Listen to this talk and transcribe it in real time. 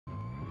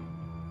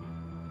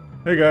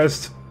Hey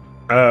guys,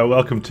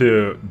 welcome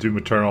to Doom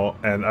Eternal,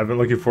 and I've been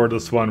looking forward to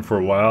this one for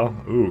a while.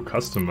 Ooh,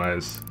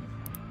 customize.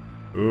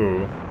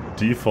 Ooh,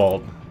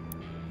 default.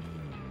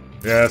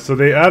 Yeah, so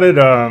they added,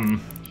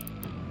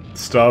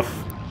 stuff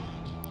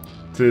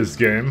to this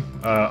game,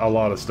 a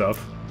lot of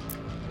stuff.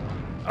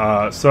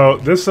 So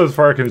this, as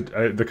far as I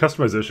can, the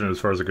customization, as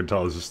far as I can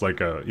tell, is just like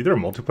either a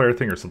multiplayer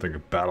thing or something, a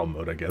battle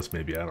mode, I guess,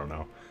 maybe, I don't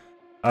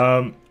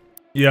know.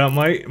 Yeah,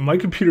 my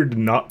computer did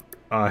not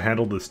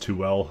handle this too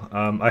well.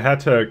 I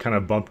had to kind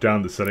of bump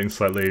down the settings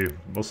slightly,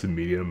 mostly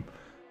medium.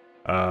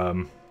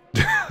 My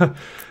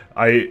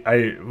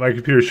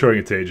computer's showing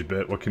its age a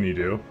bit. What can you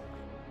do?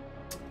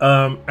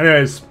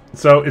 Anyways,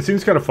 so it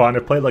seems kind of fun. I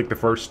played like the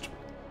first,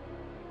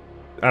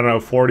 I don't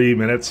know, 40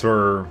 minutes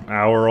or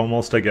hour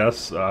almost, I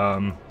guess.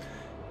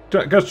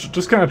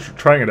 Just kind of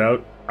trying it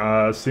out,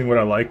 seeing what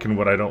I like and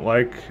what I don't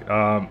like.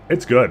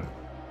 It's good.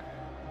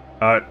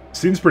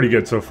 Seems pretty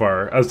good so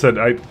far. As I said,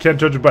 I can't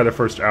judge it by the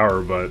first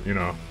hour, but, you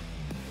know,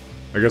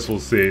 I guess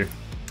we'll see.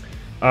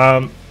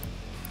 Yeah,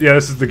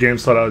 this is the game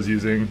slot I was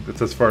using.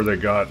 That's as far as I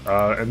got.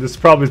 And this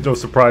probably is no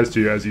surprise to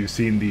you, as you've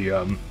seen the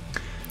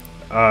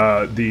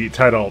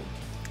title.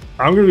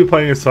 I'm going to be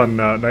playing this on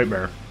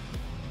Nightmare.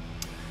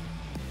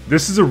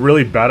 This is a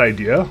really bad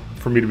idea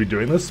for me to be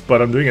doing this,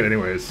 but I'm doing it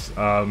anyways.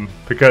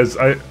 Because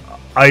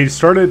I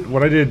started,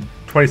 when I did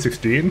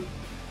 2016,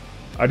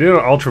 I did it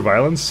on Ultra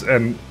Violence,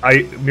 and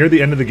near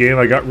the end of the game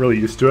I got really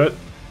used to it,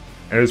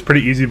 and it was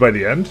pretty easy by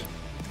the end.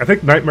 I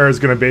think Nightmare is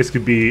going to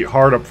basically be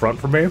hard up front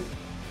for me,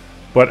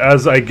 but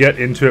as I get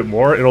into it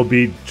more, it'll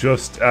be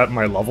just at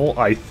my level,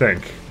 I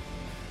think.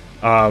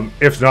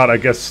 If not, I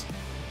guess,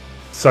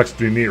 sucks to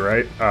be me,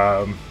 right?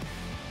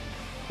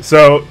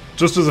 So,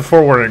 just as a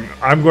forewarning,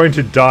 I'm going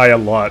to die a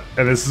lot,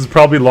 and this is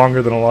probably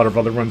longer than a lot of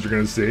other ones you're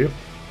going to see,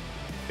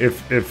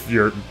 if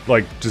you're,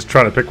 like, just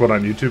trying to pick one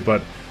on YouTube,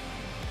 but,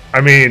 I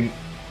mean,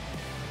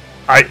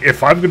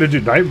 if I'm gonna do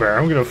Nightmare,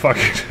 I'm gonna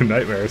fucking do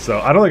Nightmare. So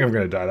I don't think I'm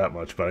gonna die that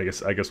much, but I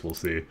guess we'll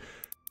see.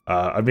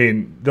 I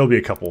mean, there'll be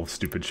a couple of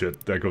stupid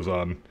shit that goes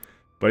on,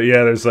 but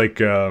yeah, there's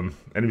like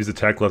enemies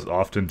attack less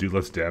often, do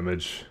less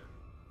damage,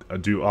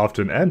 do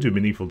often and do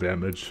meaningful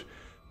damage.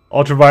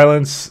 Ultra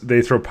Violence,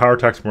 they throw power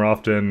attacks more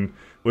often,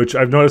 which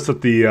I've noticed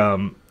that the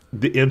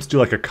imps do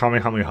like a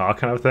Kamehameha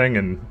kind of thing,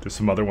 and there's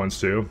some other ones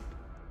too.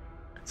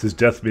 It says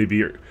death may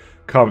be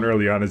common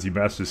early on as you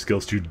master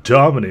skills to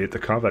dominate the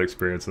combat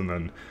experience, and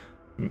then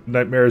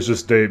Nightmare is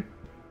just they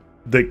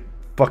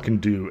fucking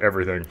do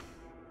everything.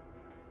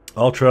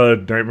 Ultra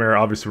Nightmare,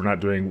 obviously we're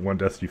not doing one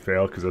death you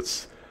fail because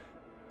that's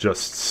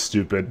just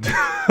stupid.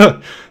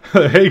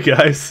 Hey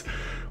guys,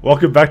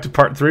 welcome back to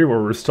part 3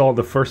 where we're still in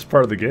the first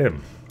part of the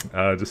game.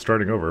 Just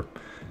starting over.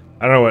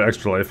 I don't know what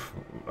Extra Life.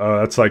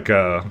 That's like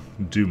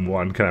Doom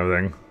 1 kind of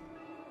thing.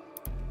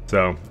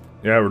 So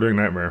yeah, we're doing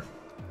Nightmare.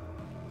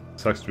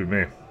 Sucks to be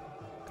me.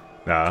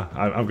 Nah,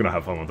 I'm gonna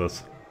have fun with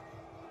this.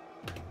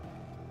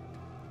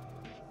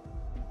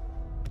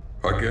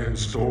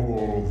 Against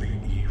all the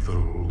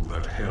evil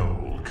that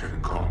hell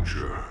can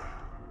conjure,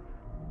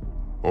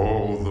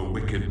 all the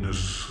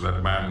wickedness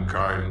that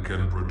mankind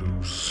can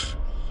produce,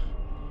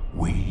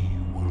 we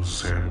will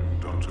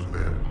send unto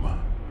them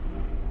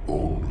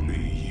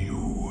only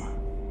you.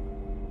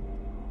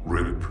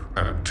 Rip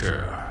and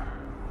tear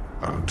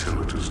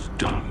until it is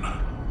done.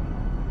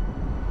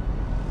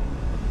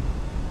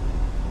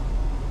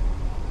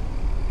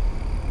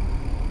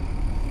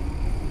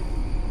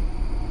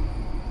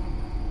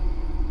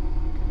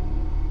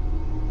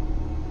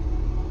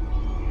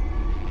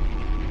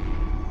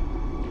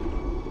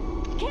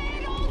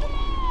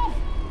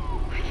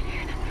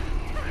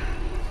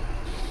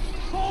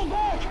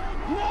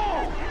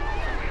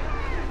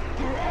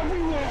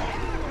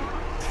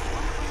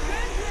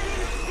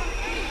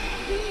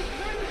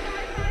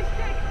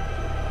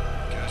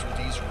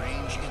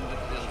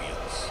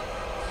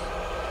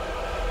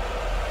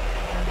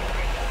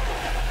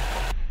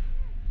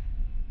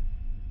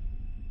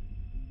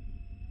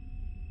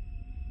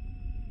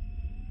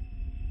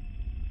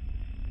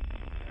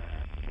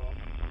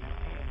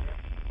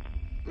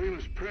 We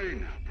must pray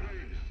now,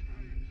 brothers.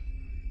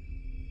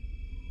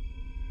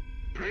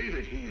 Pray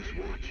that he is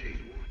watching.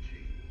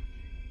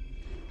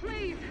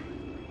 Please,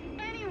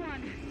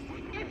 anyone,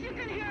 if you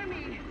can hear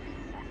me,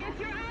 if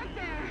you're out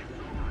there.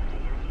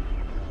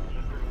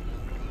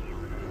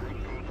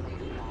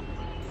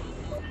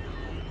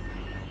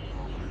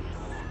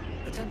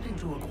 Attempting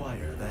to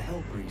acquire the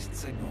Hellpriest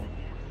signal.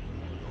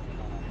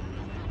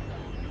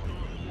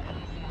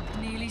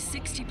 Nearly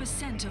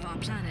 60% of our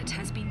planet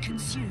has been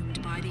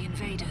consumed by the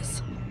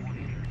invaders.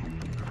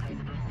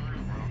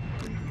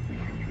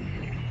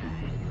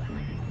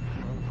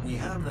 We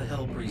have the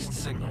Hellpriest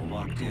signal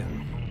locked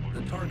in.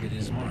 The target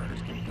is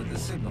marked, but the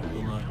signal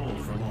will not hold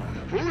for long.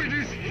 For it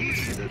is he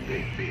that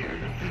they fear,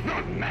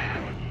 not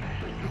man,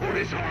 or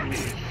his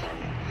armies.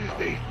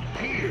 They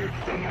fear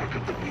the mark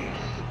of the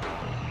beast.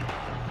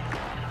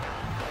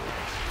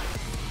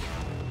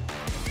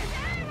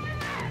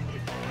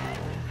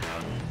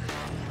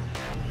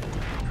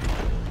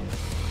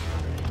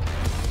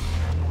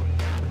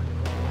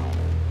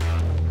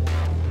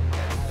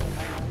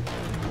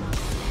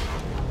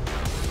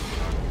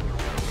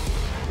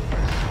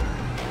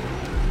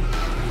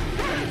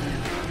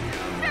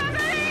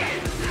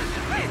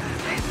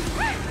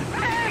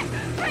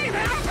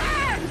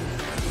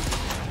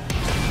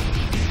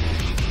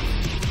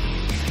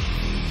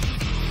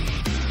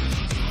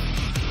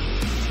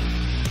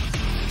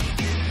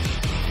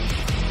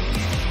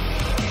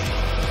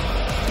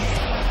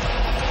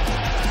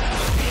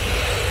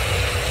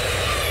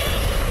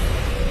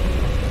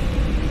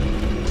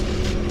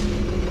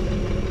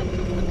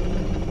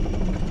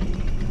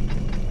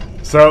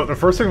 So, the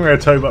first thing I'm going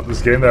to tell you about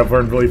this game that I've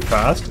learned really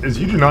fast is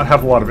you do not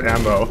have a lot of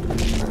ammo.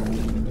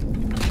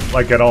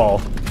 Like, at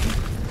all.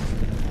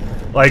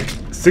 Like,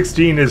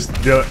 16 is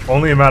the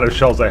only amount of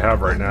shells I have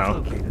right now.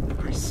 Located the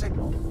priest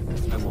signal.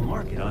 I will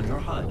mark it on your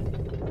HUD.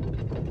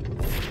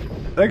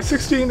 Like,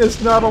 16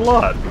 is not a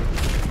lot.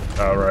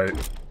 Alright.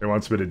 It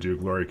wants me to do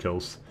glory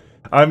kills.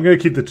 I'm going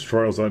to keep the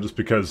tutorials on just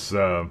because,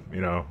 you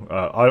know,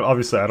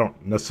 obviously I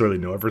don't necessarily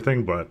know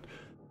everything, but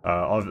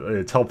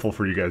it's helpful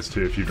for you guys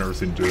too if you've never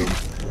seen Doom.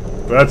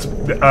 But that's,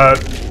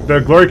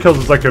 the glory kills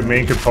is like a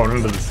main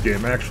component of this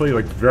game actually,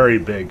 like very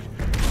big.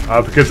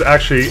 Because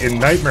actually, in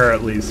Nightmare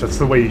at least, that's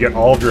the way you get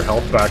all of your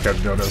health back,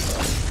 I've noticed.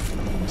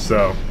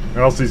 So, and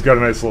also he's got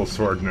a nice little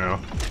sword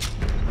now.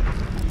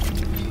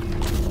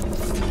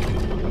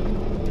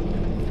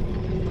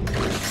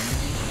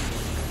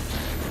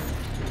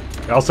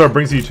 Also, it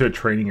brings you to a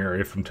training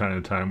area from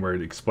time to time where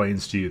it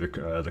explains to you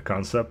the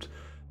concept.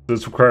 So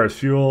this requires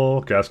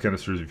fuel, gas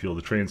canisters refuel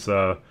the train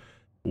saw.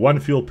 1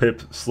 fuel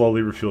pip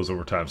slowly refuels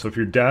over time. So if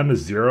you're down to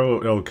 0,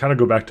 it'll kind of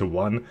go back to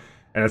 1.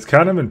 And it's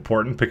kind of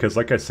important because,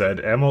 like I said,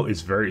 ammo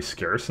is very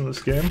scarce in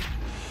this game.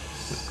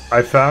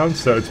 I found,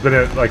 so it's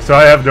been so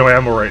I have no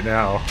ammo right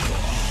now.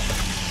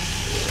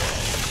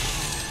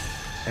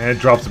 And it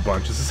drops a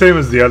bunch. It's the same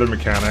as the other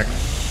mechanic,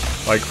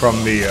 like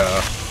from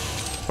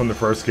the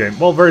first game.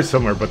 Well, very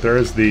similar, but there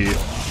is the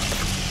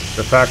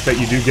fact that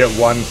you do get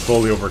 1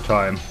 slowly over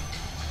time.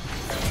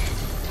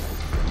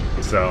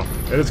 So,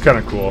 it is kind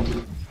of cool.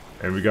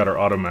 And we got our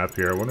auto map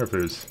here. I wonder if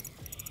there's...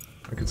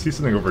 I can see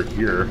something over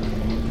here.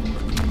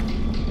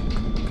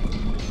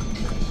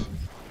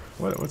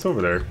 What's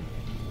over there?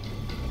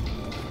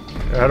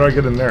 How do I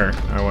get in there,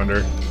 I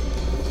wonder?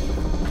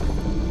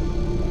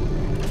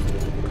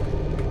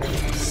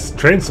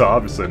 Train saw,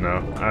 obviously, no.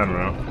 I don't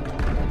know.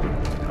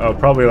 Oh,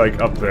 probably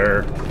like up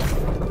there.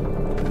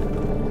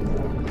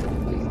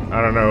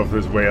 I don't know if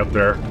there's way up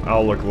there.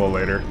 I'll look a little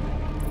later.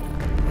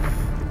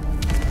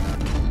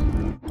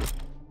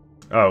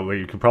 Oh, well,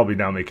 you can probably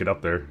now make it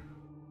up there.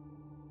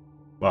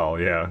 Well,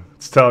 yeah.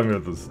 It's telling me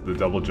the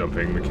double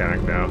jumping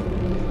mechanic now.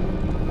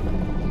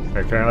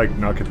 Okay, can I, like,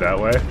 knock it that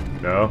way?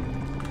 No.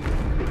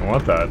 I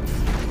want that.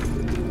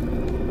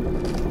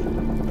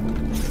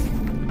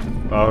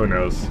 Oh, who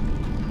knows.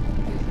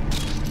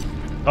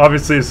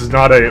 Obviously, this is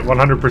not a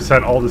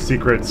 100% all the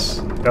secrets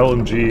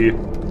LMG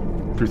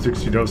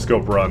 360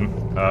 no-scope run.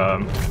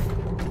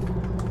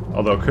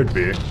 Although it could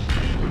be.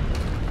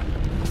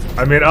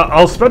 I mean,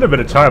 I'll spend a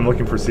bit of time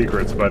looking for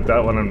secrets, but that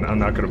one I'm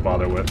not going to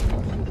bother with.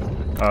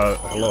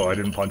 Hello, I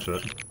didn't punch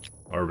it.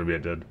 Or maybe I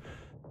did.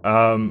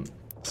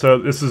 So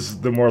this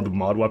is the more of the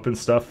mod weapon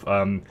stuff.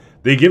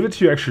 They give it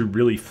to you actually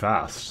really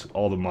fast,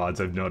 all the mods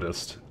I've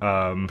noticed.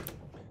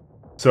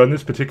 So in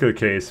this particular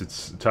case,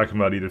 it's talking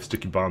about either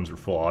sticky bombs or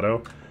full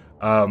auto.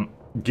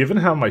 Given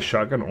how my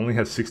shotgun only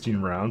has 16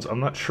 rounds,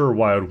 I'm not sure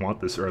why I would want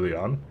this early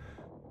on.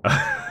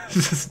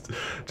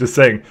 just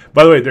saying.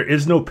 By the way, there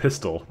is no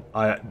pistol.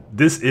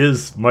 This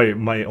is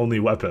my only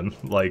weapon,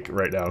 like,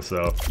 right now,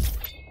 so...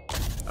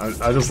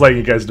 I'm just letting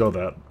you guys know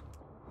that.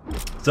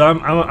 So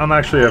I'm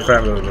actually a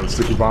fan of the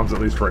sticky bombs,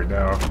 at least right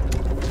now.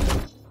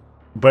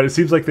 But it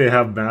seems like they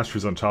have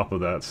masters on top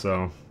of that,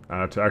 so...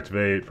 to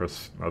activate,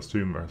 press mouse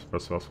 2,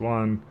 press mouse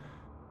 1.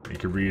 You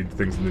can read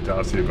things in the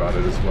dossier about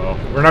it as well.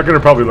 We're not going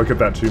to probably look at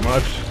that too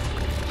much.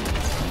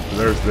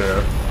 There's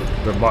the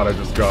mod I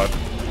just got.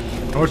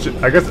 How much?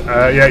 I guess,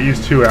 yeah, I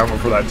used 2 ammo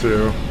for that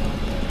too.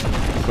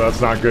 So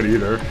that's not good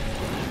either.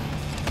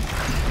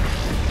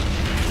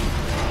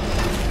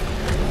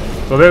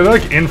 So they're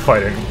like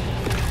infighting.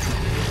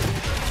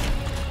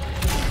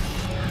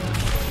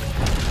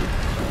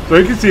 So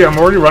you can see I'm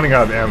already running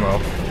out of ammo.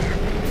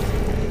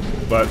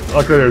 But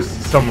luckily there's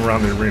some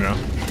around the arena.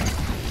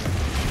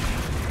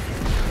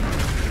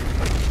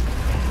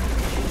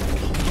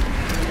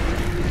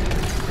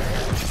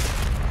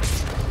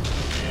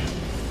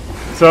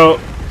 So,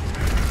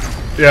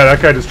 yeah, that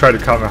guy just tried to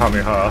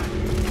Kamehameha.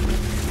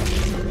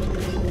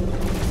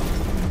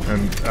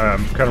 And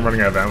I'm kind of running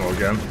out of ammo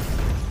again.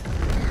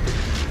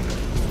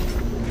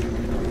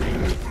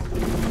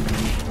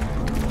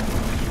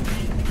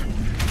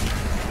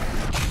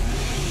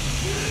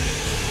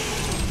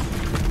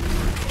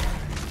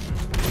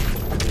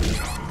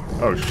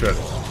 Oh shit.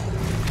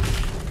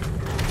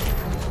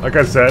 Like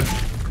I said,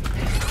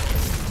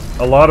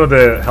 a lot of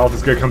the health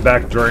is going to come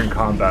back during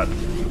combat.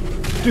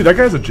 Dude, that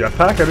guy has a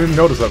jetpack? I didn't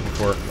notice that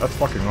before. That's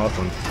fucking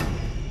awesome.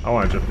 I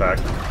want a jetpack.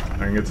 I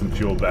can get some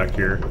fuel back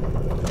here.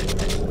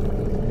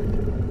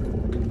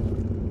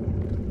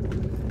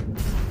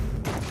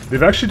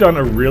 They've actually done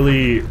a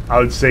really, I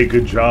would say,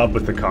 good job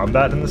with the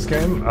combat in this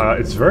game.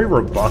 It's very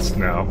robust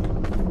now.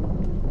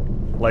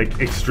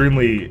 Like,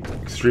 extremely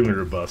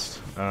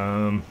robust.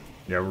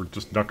 Yeah, we're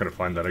just not going to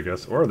find that, I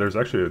guess. Or there's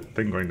actually a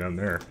thing going down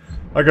there.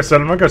 Like I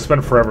said, I'm not going to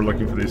spend forever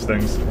looking for these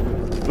things.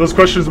 Those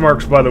question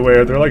marks, by the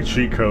way, they're like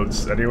cheat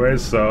codes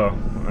anyways, so...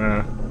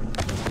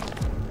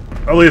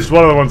 At least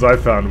one of the ones I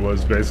found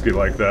was basically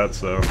like that,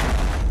 so...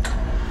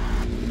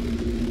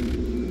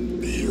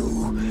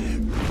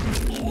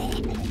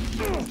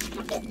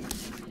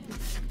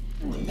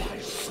 My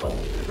soul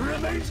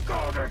remains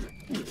guarded.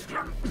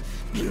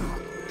 You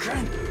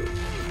can't.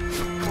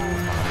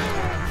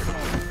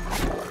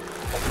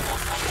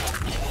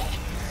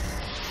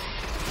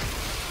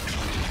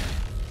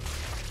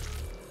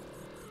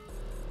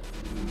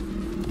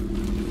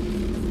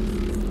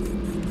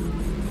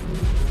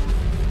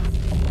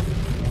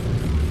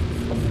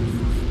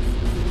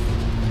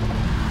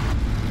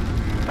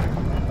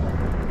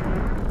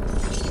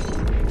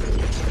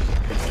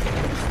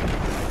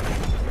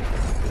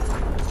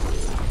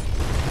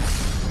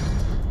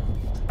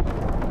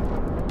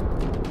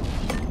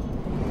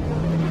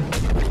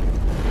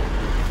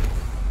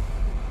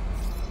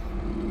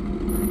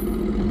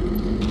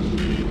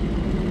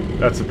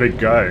 That's a big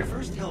guy. The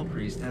first Hell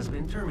Priest has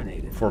been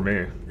terminated. For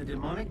me. The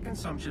demonic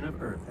consumption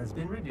of Earth has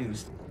been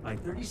reduced by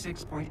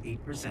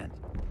 36.8%.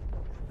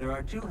 There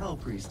are 2 Hell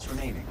Priests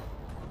remaining.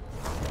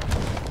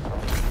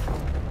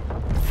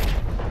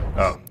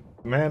 Oh,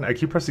 man, I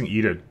keep pressing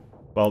E to...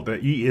 Well,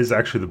 the E is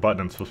actually the button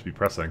I'm supposed to be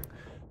pressing.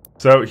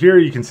 So here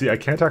you can see I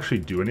can't actually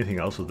do anything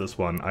else with this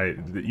one.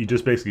 You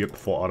just basically get the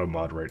full auto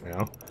mod right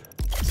now.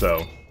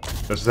 So,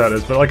 that's just how it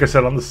is. But like I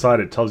said, on the side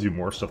it tells you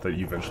more stuff that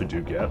you eventually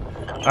do get.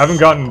 I haven't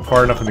gotten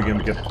far enough in the game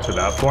to get to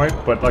that point,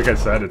 but like I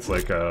said, it's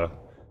like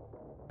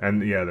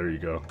and yeah, there you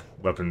go.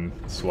 Weapon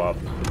swap.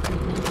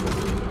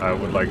 I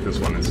would like this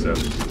one instead.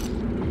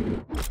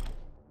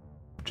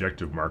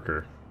 Objective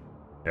marker.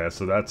 Yeah,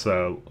 so that's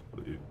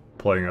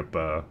playing up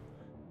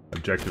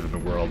objective in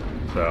the world.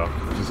 So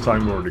just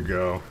telling me where to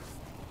go.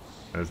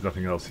 And there's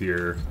nothing else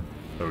here,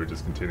 so we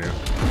just continue.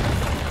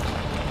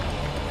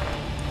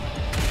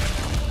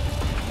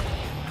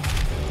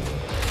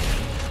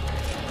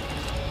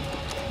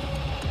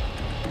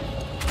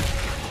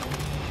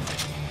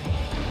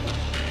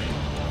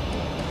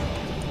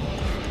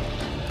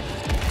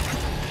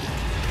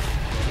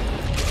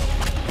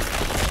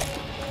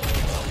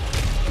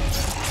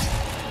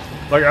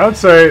 Like, I would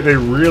say they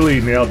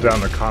really nailed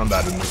down the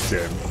combat in this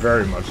game.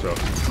 Very much so.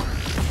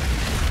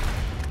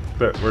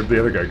 But where'd the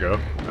other guy go?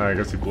 I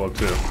guess he blew up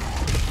too.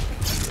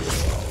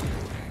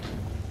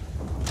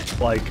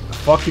 Like,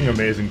 fucking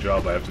amazing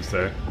job, I have to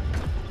say.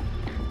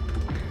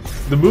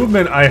 The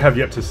movement I have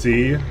yet to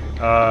see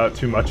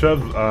too much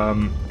of.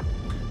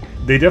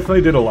 They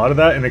definitely did a lot of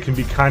that, and it can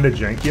be kind of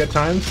janky at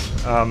times.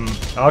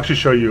 I'll actually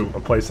show you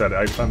a playset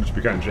I found to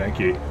be kind of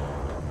janky.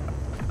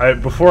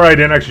 Before I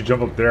didn't actually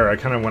jump up there, I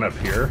kind of went up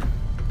here.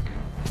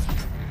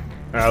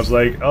 And I was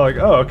like, oh,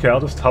 okay, I'll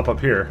just hop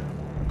up here.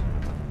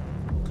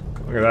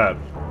 Look at that.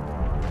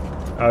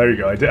 Oh, there you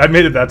go. I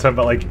made it that time,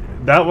 but like,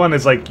 that one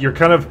is like, you're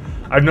kind of...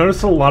 I've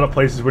noticed a lot of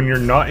places when you're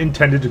not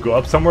intended to go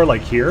up somewhere,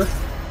 like here,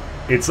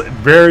 it's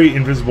very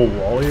invisible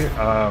wally,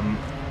 and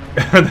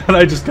then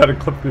I just gotta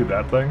clip through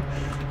that thing.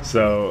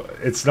 So,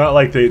 it's not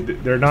like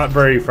they're not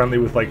very friendly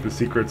with like the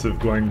secrets of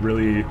going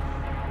really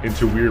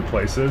into weird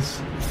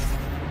places.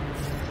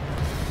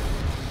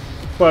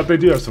 But they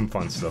do have some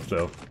fun stuff,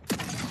 though.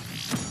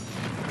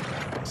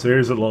 So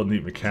here's a little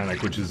neat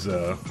mechanic, which is,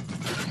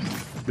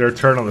 their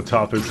turret on the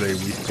top is a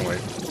weak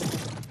point.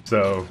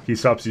 So, he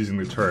stops using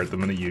the turret the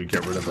minute you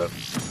get rid of it.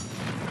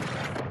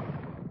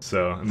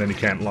 So, and then he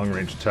can't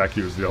long-range attack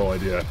you is the whole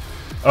idea.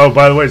 Oh,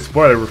 by the way,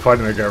 spoiler, we're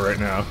fighting that guy right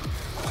now.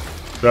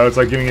 So it's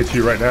like giving it to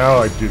you right now,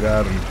 I do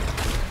that,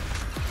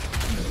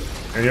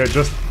 and yeah,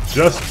 just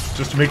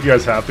to make you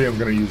guys happy, I'm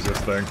gonna use this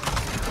thing.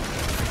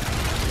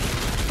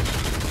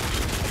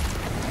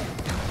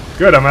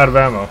 Good, I'm out of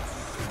ammo.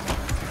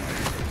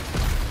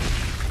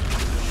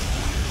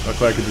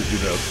 Looks like I could just do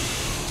this.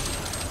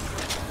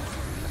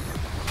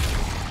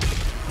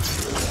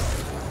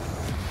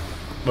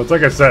 But it's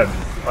like I said,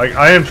 like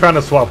I am trying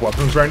to swap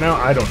weapons right now.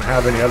 I don't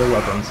have any other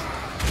weapons.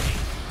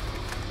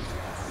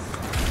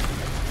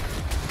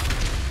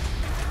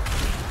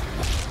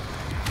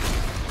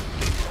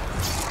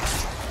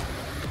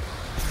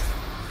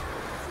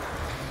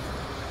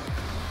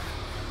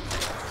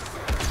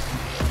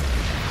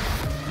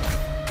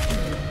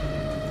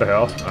 What the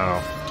hell?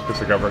 Oh,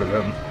 guess I got rid of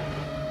him.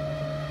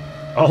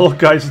 Oh look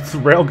guys, it's the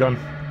railgun.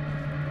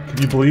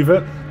 Can you believe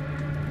it?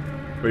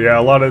 But yeah,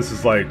 a lot of this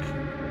is like,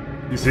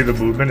 you see the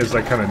movement is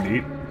like kind of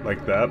neat,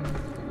 like that.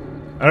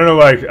 I don't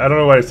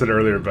know what I said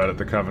earlier about it,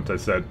 the comment I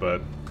said,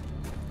 but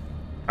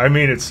I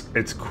mean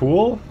it's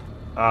cool.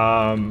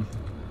 I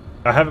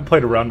haven't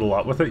played around a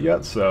lot with it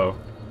yet, so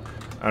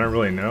I don't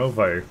really know if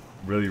I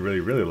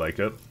really like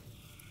it.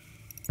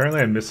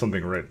 Apparently I missed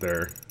something right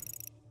there.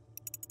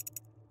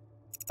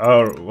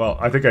 Oh, well,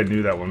 I think I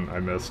knew that one I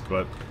missed,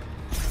 but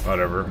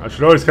whatever. I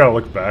should always kind of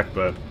look back,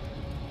 but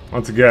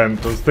once again,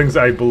 those things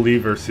I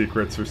believe are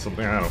secrets or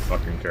something, I don't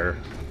fucking care.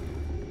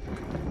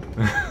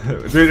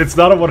 Dude, it's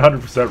not a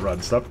 100%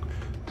 run. Stop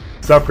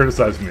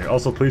criticizing me.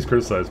 Also, please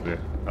criticize me.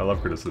 I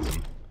love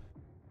criticism.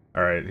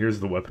 Alright, here's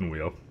the weapon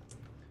wheel.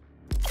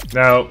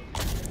 Now,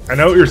 I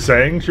know what you're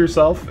saying to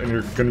yourself, and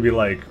you're gonna be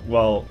like,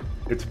 well,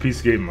 it's a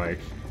PC game, Mike.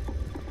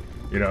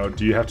 You know,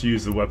 do you have to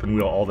use the weapon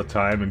wheel all the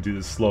time and do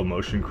this slow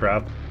motion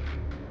crap?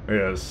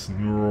 Yes.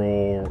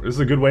 This is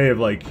a good way of,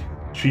 like,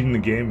 cheating the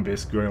game,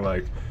 basically going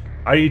like,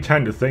 I need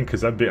time to think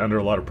because I've been under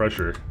a lot of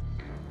pressure.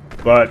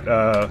 But,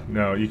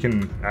 no, you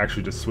can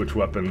actually just switch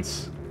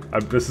weapons.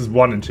 This is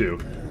 1 and 2.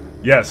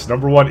 Yes,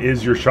 number 1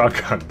 is your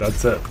shotgun.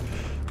 That's it.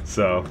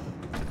 So,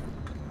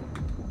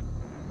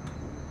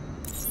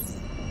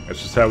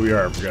 that's just how we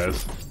are,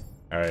 guys.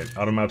 Alright,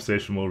 auto map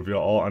station will reveal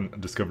all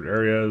undiscovered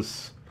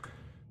areas.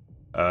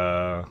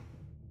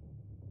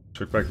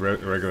 Check back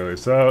regularly.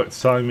 So,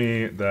 it's telling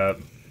me that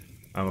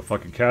I'm a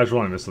fucking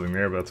casual. I missed something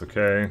there, but that's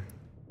okay.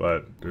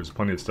 But there's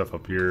plenty of stuff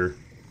up here.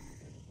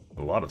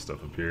 A lot of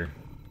stuff up here.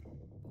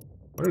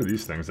 What are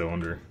these things, I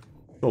wonder?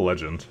 The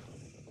legend.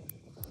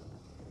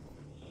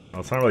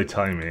 Well, it's not really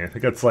telling me. I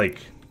think that's like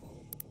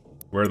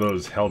where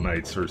those Hell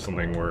Knights or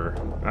something were.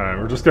 I don't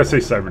know, we're just gonna say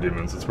Cyber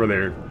Demons. It's where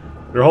they're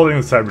holding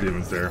the Cyber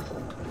Demons there.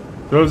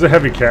 So it was a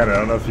heavy cannon. I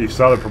don't know if you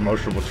saw the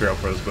promotional material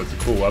for this, but it's a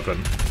cool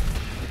weapon.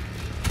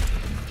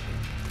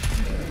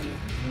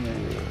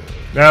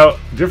 Now,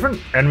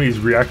 different enemies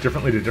react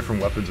differently to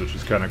different weapons, which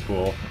is kind of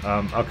cool.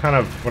 I'll kind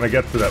of, when I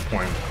get to that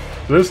point.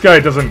 So this guy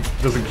doesn't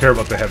care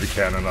about the heavy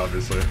cannon,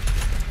 obviously.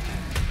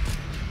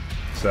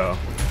 So.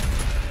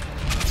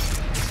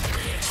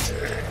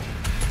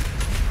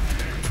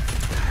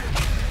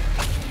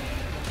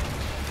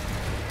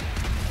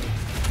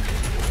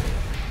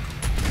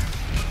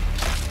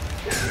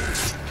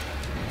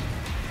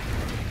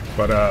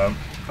 But,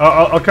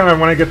 I'll kind of,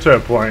 when I get to a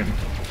point,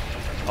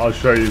 I'll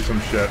show you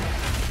some shit.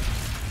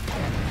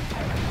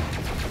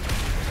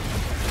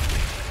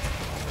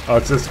 Oh,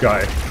 it's this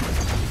guy.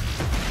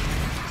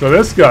 So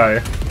this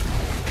guy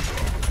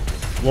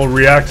will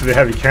react to the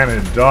heavy cannon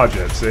and dodge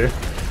it, see?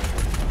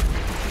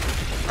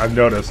 I've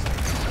noticed.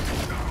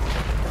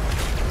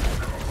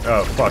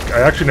 Oh, fuck.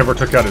 I actually never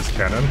took out his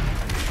cannon.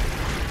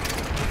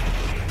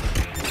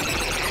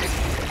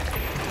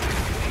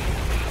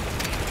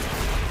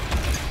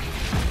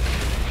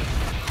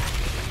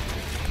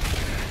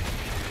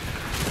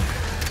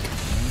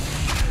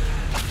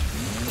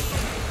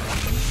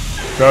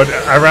 So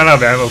I ran out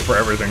of ammo for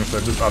everything, so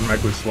it just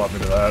automatically swapped me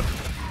to that.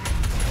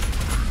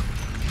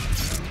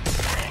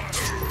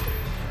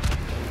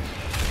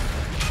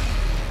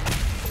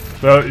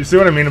 So you see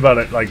what I mean about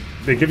it? Like,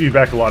 they give you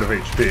back a lot of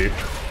HP.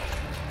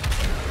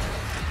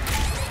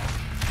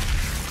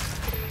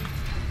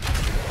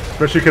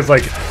 Especially because,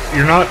 like,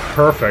 you're not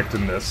perfect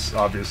in this,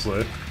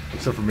 obviously.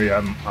 Except for me,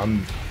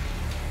 I'm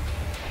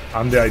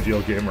the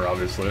ideal gamer,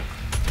 obviously.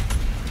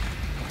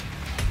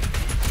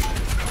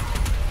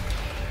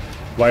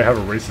 Why I have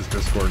a racist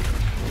Discord.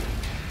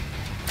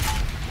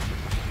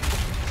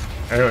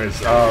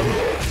 Anyways,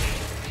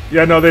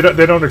 yeah, no,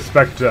 they don't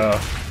expect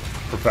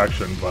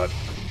perfection, but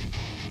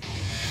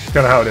it's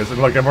kind of how it is. And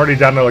like, I'm already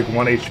down to like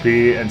 1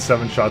 HP and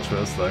 7 shots for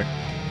this thing.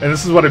 And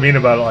this is what I mean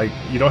about like,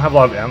 you don't have a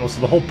lot of ammo, so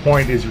the whole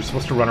point is you're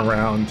supposed to run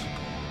around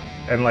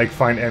and like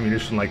find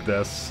ammunition like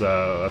this.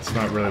 That's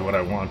not really what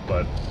I want,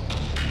 but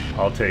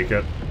I'll take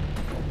it.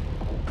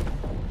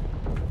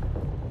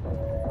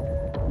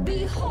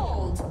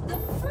 Behold the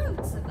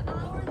fruits of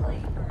our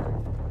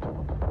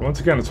labor. Once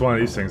again, it's one of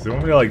these things. They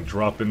want me to like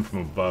drop in from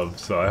above,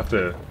 so I have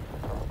to.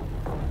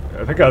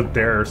 I think out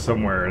there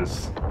somewhere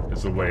is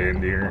a way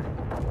into here.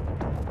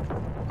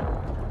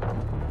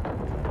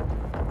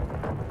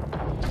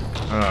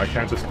 I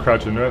can't just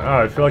crouch into it.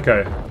 I feel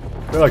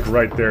like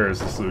right there is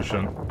the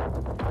solution.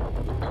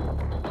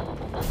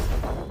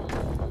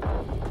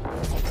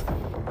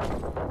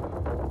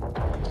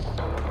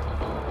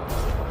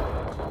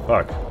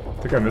 Fuck.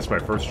 I think I missed my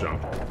first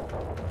jump.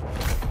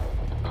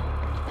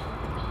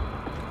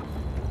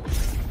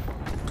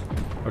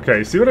 Okay,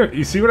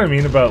 you see what I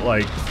mean about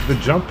like the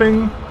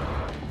jumping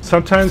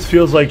sometimes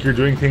feels like you're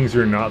doing things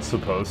you're not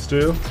supposed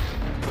to.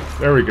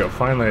 There we go,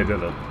 finally I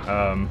did it.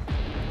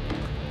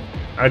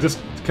 I just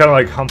kind of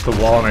like hump the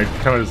wall and I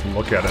kind of just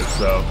look at it,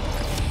 so.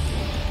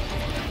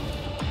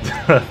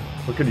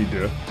 What can you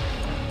do?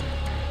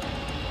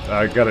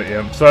 I got an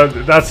imp. So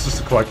that's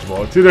just a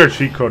collectible. It's either a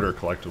cheat code or a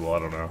collectible, I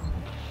don't know.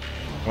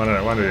 One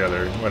or the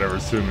other. Whatever,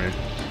 sue me.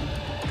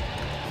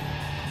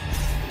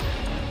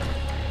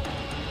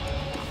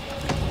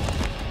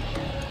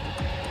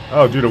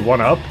 Oh, dude, a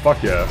 1-up?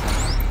 Fuck yeah.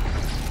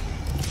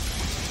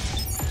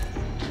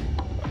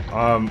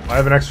 I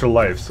have an extra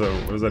life, so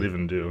what does that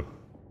even do?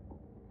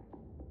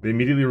 They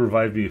immediately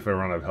revive me if I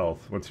run out of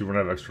health. Once you run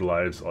out of extra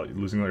lives,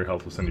 losing all your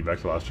health will send you back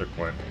to the last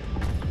checkpoint.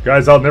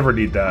 Guys, I'll never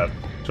need that.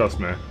 Trust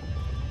me.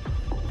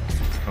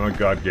 I'm a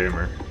god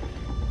gamer.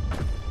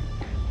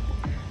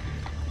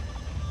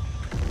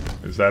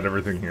 Is that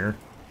everything here?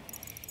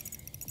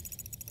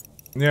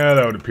 Yeah,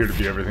 that would appear to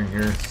be everything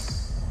here.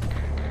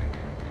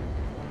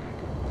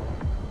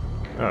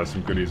 Ah,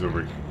 some goodies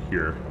over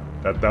here.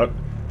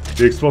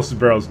 The explosive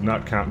barrel does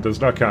not count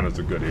as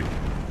a goodie.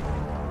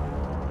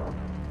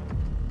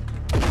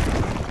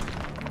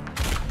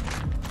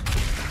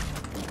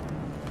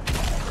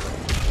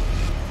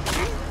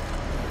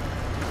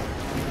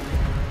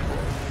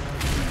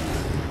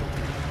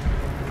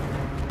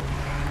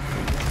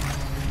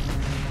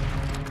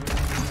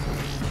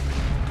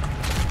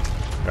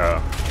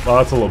 Well,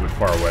 that's a little bit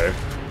far away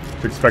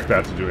to expect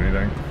that to do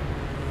anything.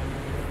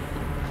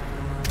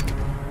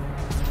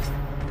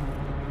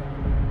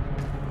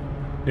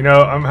 You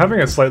know, I'm having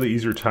a slightly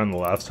easier time the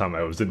last time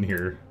I was in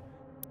here.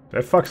 Did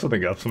I fuck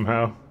something up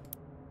somehow?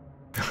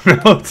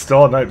 No, it's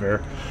still a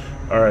nightmare.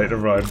 Alright,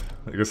 never mind.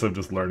 I guess I'm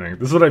just learning.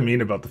 This is what I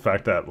mean about the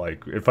fact that,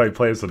 like, if I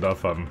play this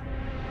enough, I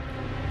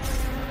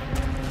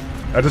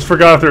just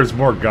forgot if there's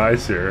more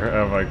guys here. And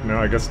I'm like, no,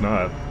 I guess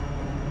not.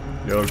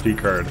 Yellow key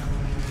card.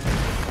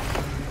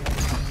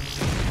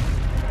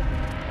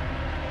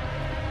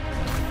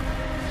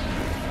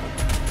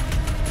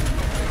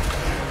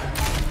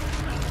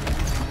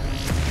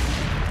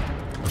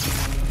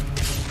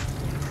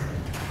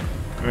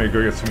 I'm gonna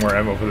go get some more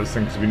ammo for this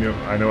thing because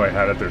I know I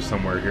had it there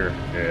somewhere here.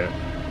 Yeah.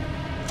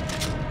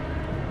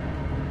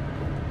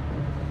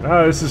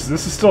 No, this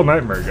is still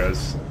Nightmare,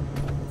 guys.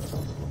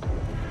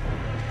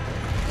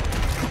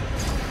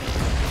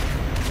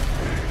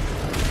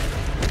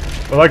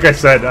 But like I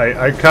said,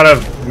 I kind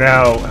of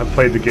now have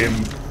played the game,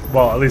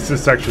 well, at least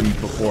this section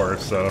before,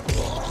 so.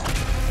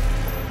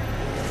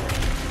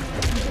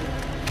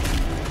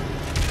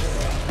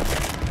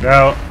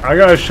 Now, I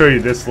gotta show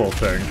you this little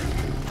thing.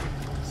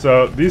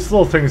 So, these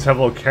little things have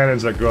little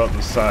cannons that go out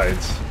the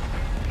sides.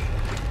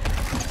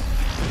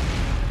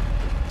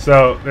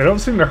 So, they don't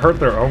seem to hurt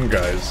their own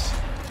guys.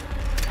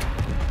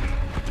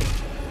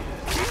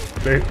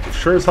 They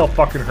sure as hell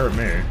fucking hurt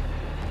me.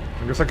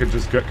 I guess I could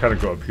just kind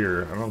of go up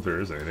here. I don't know if there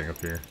is anything up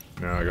here.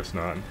 No, I guess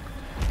not.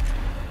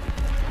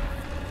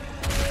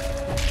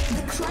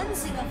 The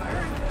cleansing of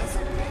Earth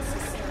isn't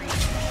necessary.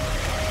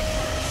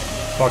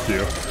 Fuck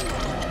you.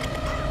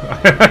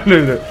 I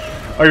knew that.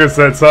 Like I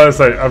said, so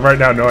I'm right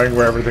now knowing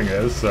where everything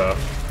is, so.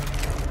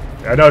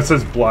 I know it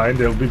says blind,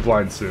 it'll be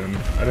blind soon.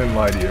 I didn't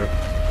lie to you.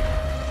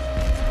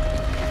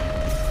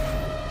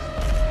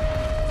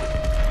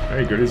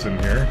 Any goodies in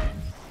here?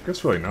 I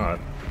guess really not.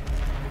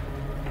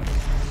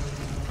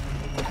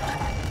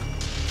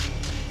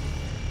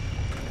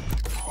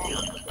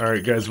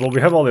 Alright guys, well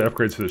we have all the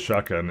upgrades for the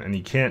shotgun, and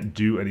you can't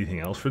do anything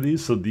else for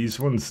these, so these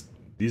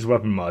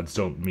weapon mods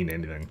don't mean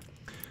anything.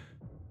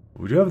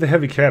 We do have the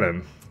heavy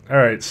cannon.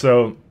 Alright,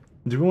 so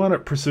do we want a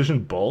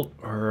precision bolt,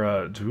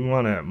 or do we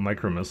want a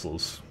micro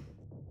missiles?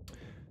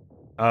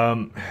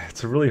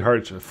 It's a really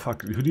hard...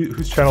 Fuck,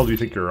 whose channel do you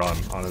think you're on,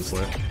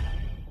 honestly?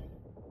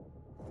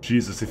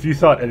 Jesus, if you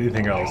thought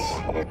anything else,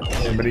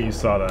 the minute you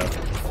saw that...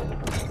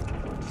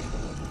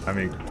 I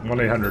mean,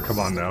 1-800, come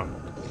on now.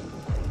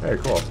 Hey,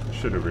 cool.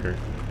 Shit over here.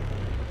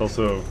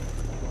 Also...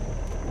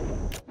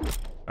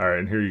 Alright,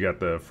 and here you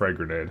got the frag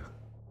grenade.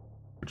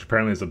 Which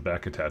apparently is a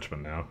back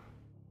attachment now.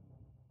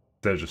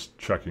 Instead of just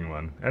chucking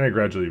one. And it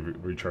gradually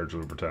recharges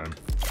over time.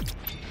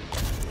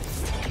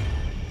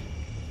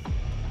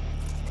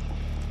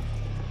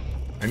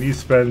 And he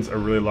spends a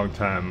really long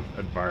time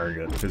admiring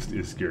it.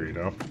 His gear, you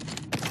know?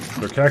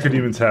 So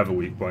Cacodemons have a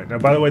weak point. Now,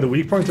 by the way, the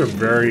weak points are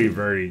very,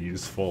 very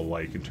useful,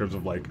 like, in terms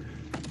of, like...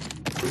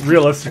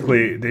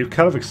 Realistically, they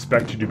kind of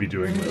expect you to be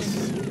doing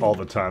this all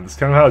the time. That's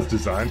kind of how it's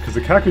designed, because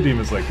the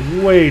Cacodemon is, like,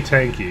 way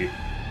tanky.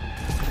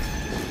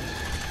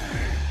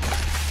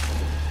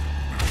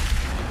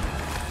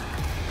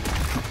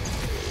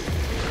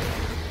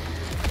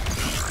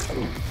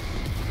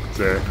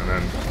 There, and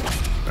then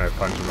I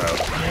punch them out.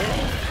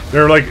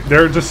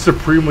 They're just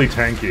supremely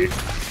tanky.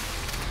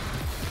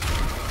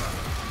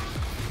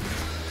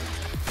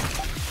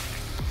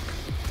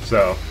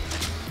 So,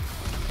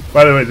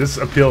 by the way, this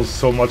appeals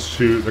so much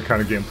to the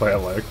kind of gameplay I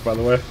like, by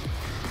the way.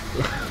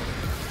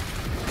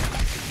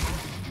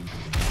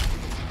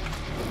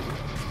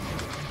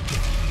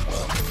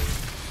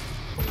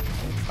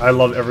 I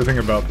love everything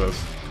about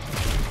this.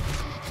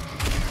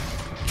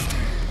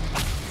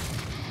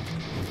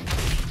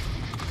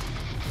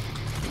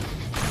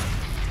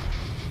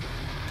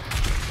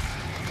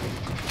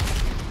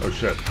 Oh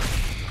shit.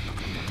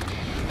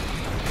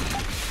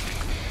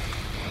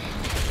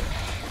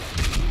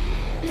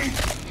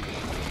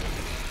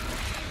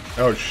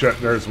 Oh shit,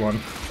 there's one.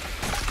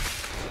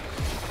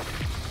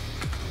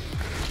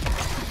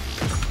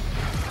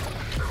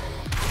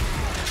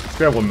 This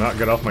guy will not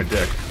get off my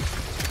dick.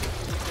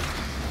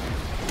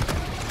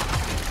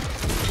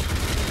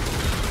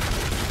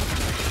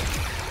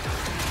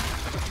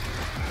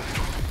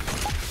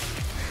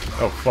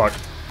 Oh fuck.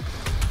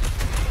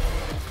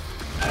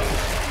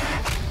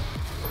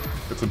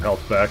 Get some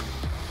health back.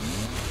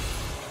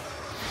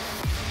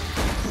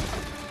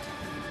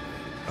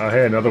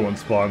 Hey, another one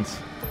spawns.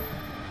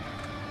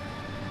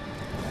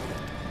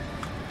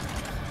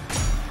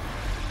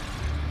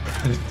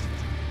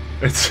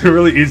 It's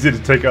really easy to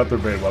take out their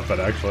main weapon,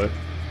 actually.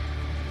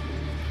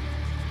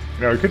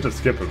 You know, we could just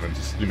skip him and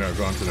just, you know,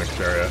 go on to the next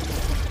area.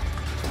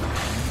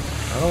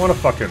 I don't want to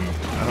fucking...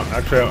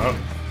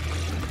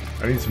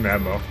 I need some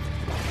ammo.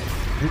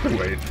 You can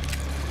wait.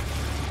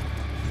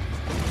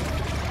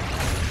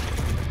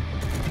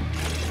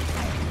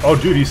 Oh,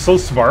 dude, he's so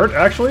smart,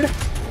 actually?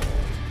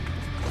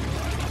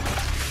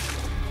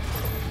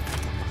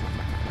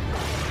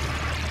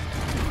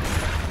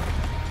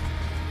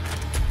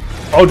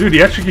 Oh, dude,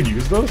 he actually can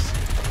use those?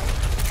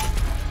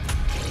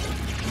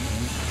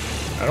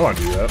 I don't want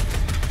to do that.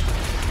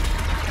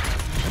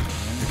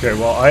 Okay,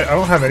 well, I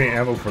don't have any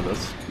ammo for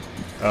this.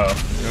 Oh,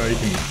 you know, you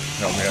can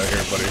help me out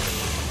here, buddy.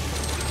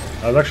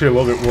 I was actually a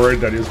little bit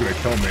worried that he was going to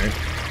kill me.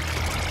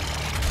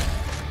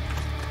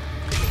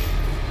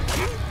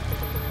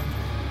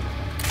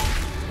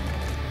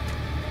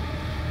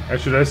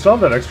 Actually, did I still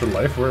have that extra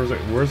life? Where is it?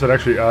 Where is it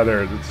actually? Ah,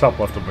 there. It's top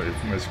left of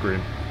my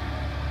screen.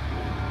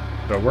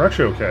 So we're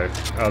actually okay.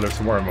 Oh, there's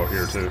some more ammo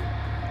here, too.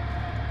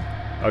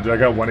 Oh, dude, I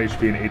got 1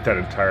 HP and ate that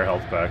entire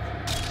health back.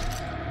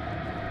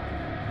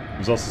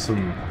 There's also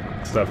some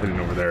stuff hidden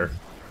over there.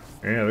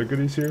 Any other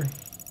goodies here?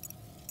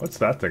 What's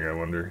that thing, I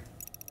wonder?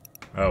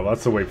 Oh,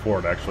 that's the way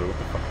forward, actually. What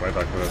the fuck am I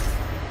talking about?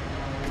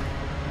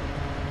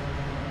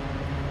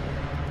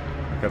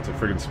 That's a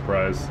friggin'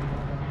 surprise.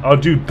 Oh,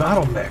 dude,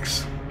 battle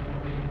mix!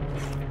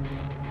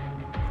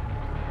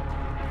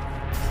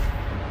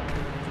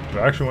 Do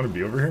I actually want to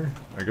be over here?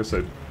 I guess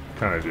I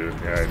kind of do.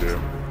 Yeah, I do.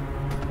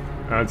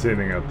 I don't see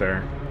anything out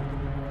there.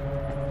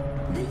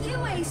 The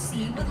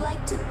UAC would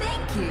like to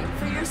thank you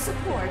for your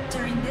support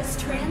during this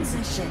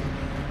transition.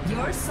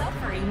 Your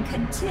suffering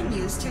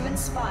continues to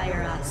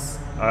inspire us.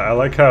 I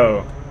like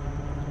how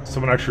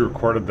someone actually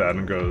recorded that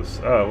and goes,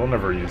 oh, we'll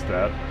never use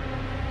that.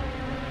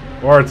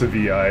 Or it's a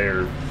VI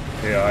or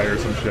AI or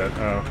some shit.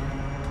 Oh.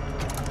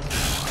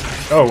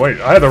 Oh, wait,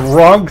 I had the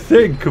wrong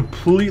thing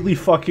completely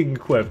fucking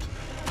equipped.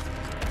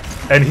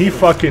 And he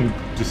fucking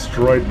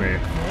destroyed me.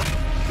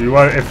 Do you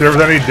want, if there was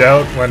any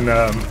doubt when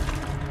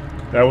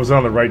that was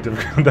on the right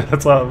difficulty,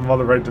 that's on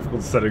the right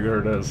difficulty setting, there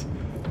it is.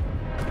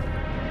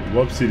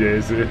 Whoopsie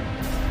daisy.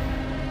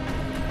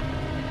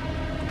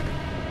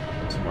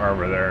 Some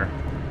armor there.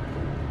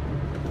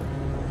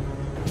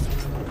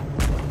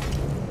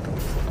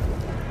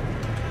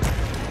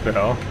 The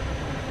hell?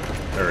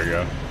 There we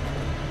go.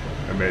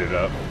 I made it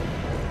up.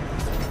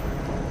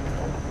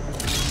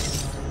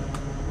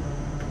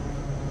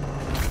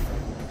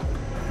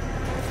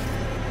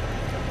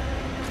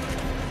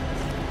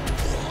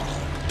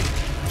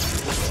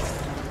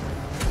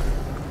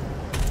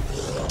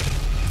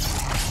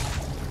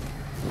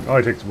 Oh,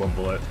 it takes 1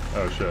 bullet.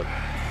 Oh, shit.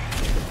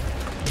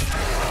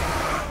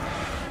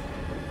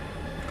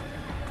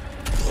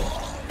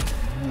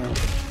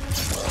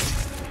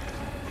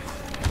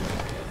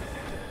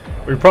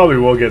 We probably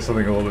will get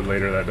something a little bit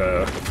later that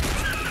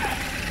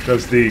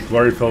does the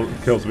glory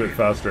kills a bit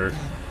faster.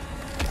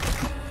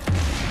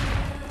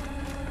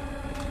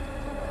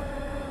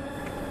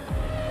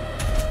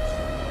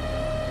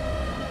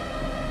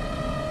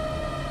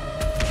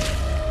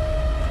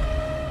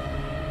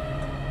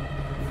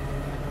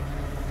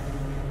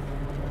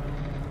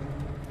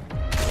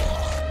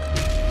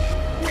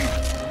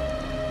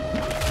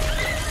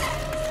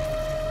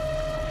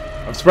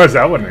 I'm surprised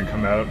that one didn't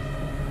come out.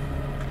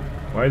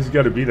 Why has it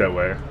got to be that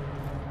way?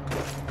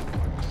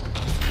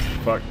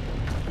 Fuck.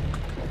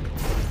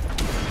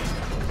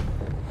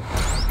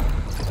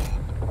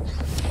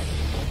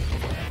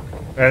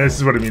 And this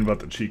is what I mean about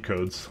the cheat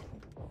codes.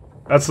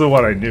 That's the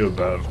one I knew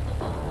about.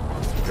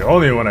 The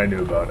only one I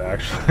knew about,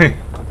 actually.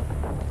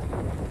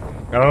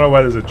 I don't know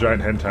why there's a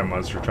giant hentai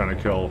monster trying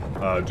to kill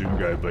Doom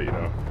Guy, but you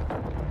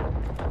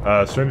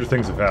know. Stranger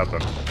things have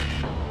happened.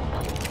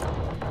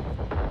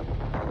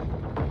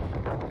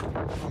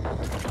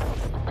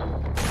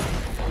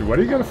 Dude, why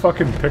do you gotta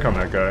fucking pick on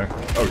that guy?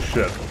 Oh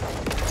shit.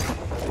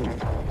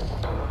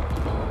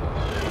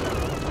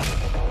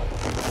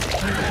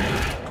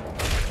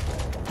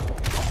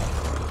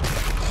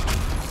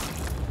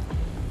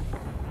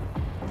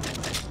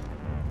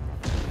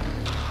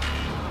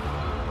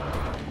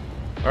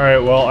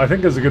 Alright, well, I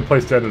think it's a good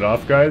place to end it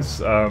off, guys.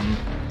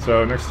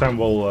 So next time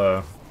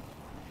we'll,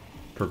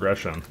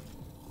 progression.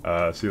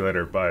 See you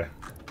later, bye.